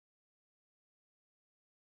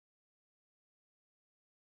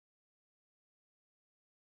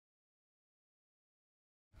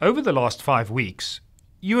Over the last 5 weeks,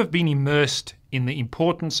 you have been immersed in the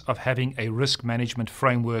importance of having a risk management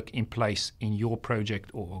framework in place in your project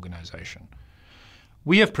or organization.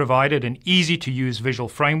 We have provided an easy-to-use visual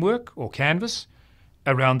framework or canvas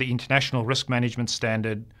around the International Risk Management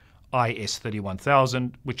Standard IS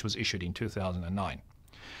 31000, which was issued in 2009.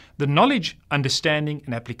 The knowledge, understanding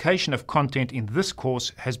and application of content in this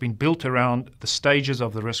course has been built around the stages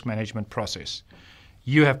of the risk management process.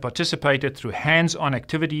 You have participated through hands-on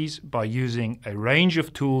activities by using a range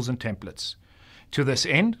of tools and templates. To this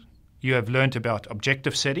end, you have learnt about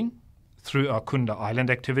objective setting through our Kunda Island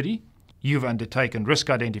activity. You've undertaken risk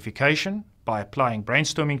identification by applying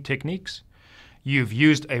brainstorming techniques. You've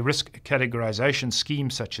used a risk categorization scheme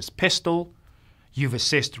such as PESTLE. You've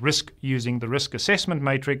assessed risk using the risk assessment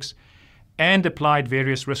matrix and applied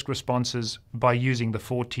various risk responses by using the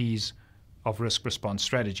 4 T's of risk response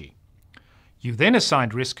strategy. You then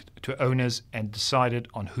assigned risk to owners and decided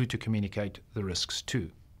on who to communicate the risks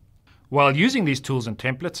to. While using these tools and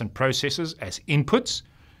templates and processes as inputs,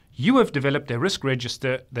 you have developed a risk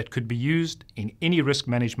register that could be used in any risk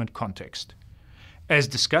management context. As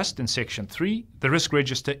discussed in Section 3, the risk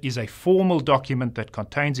register is a formal document that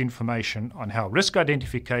contains information on how risk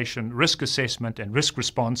identification, risk assessment, and risk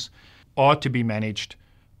response are to be managed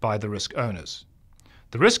by the risk owners.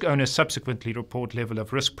 The risk owners subsequently report level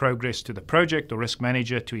of risk progress to the project or risk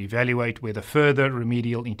manager to evaluate whether further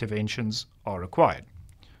remedial interventions are required.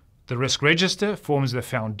 The risk register forms the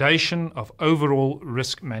foundation of overall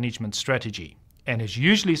risk management strategy and is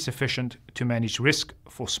usually sufficient to manage risk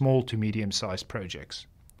for small to medium-sized projects.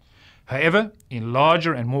 However, in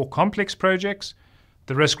larger and more complex projects,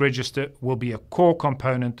 the risk register will be a core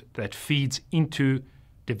component that feeds into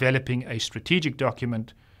developing a strategic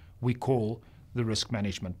document we call the risk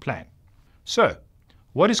management plan. So,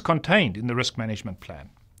 what is contained in the risk management plan?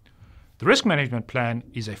 The risk management plan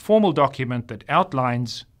is a formal document that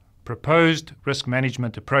outlines proposed risk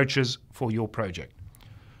management approaches for your project.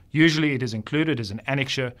 Usually it is included as an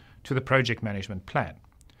annexure to the project management plan.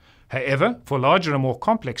 However, for larger and more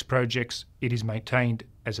complex projects, it is maintained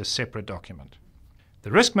as a separate document.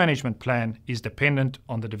 The risk management plan is dependent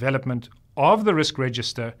on the development of the risk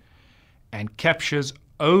register and captures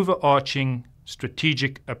overarching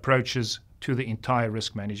strategic approaches to the entire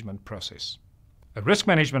risk management process. A risk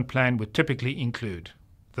management plan would typically include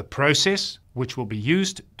the process, which will be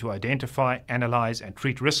used to identify, analyze, and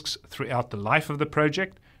treat risks throughout the life of the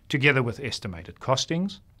project, together with estimated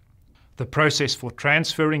costings, the process for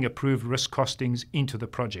transferring approved risk costings into the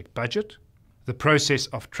project budget, the process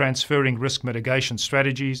of transferring risk mitigation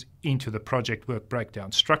strategies into the project work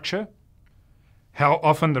breakdown structure, how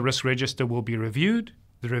often the risk register will be reviewed,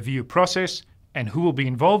 the review process, and who will be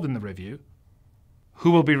involved in the review,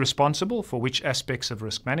 who will be responsible for which aspects of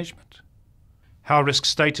risk management, how risk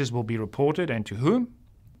status will be reported and to whom,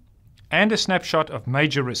 and a snapshot of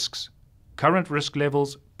major risks, current risk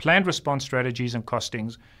levels, planned response strategies and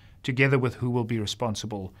costings, together with who will be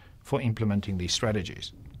responsible for implementing these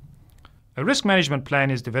strategies. A risk management plan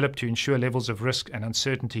is developed to ensure levels of risk and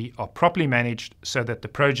uncertainty are properly managed so that the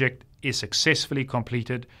project is successfully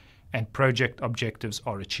completed and project objectives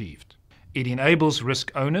are achieved. It enables risk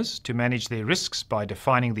owners to manage their risks by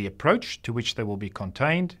defining the approach to which they will be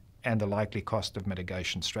contained and the likely cost of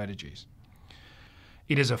mitigation strategies.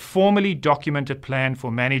 It is a formally documented plan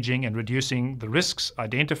for managing and reducing the risks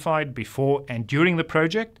identified before and during the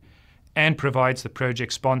project and provides the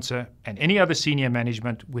project sponsor and any other senior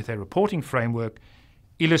management with a reporting framework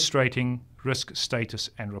illustrating risk status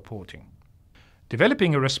and reporting.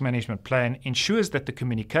 Developing a risk management plan ensures that the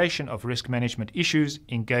communication of risk management issues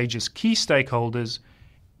engages key stakeholders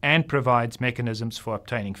and provides mechanisms for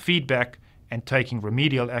obtaining feedback and taking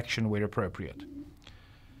remedial action where appropriate.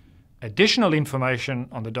 Additional information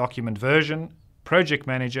on the document version, project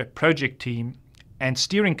manager, project team, and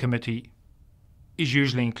steering committee is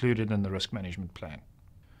usually included in the risk management plan.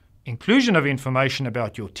 Inclusion of information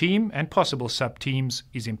about your team and possible sub-teams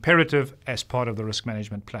is imperative as part of the risk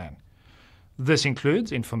management plan. This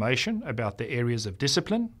includes information about the areas of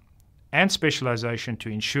discipline and specialization to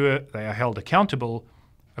ensure they are held accountable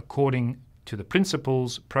according to the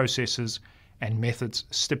principles, processes, and methods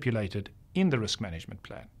stipulated in the risk management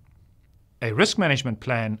plan. A risk management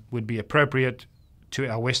plan would be appropriate to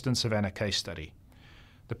our Western Savannah case study.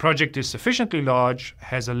 The project is sufficiently large,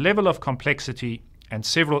 has a level of complexity, and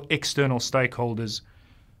several external stakeholders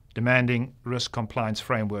demanding risk compliance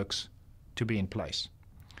frameworks to be in place.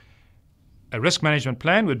 A risk management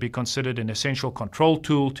plan would be considered an essential control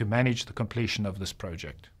tool to manage the completion of this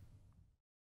project.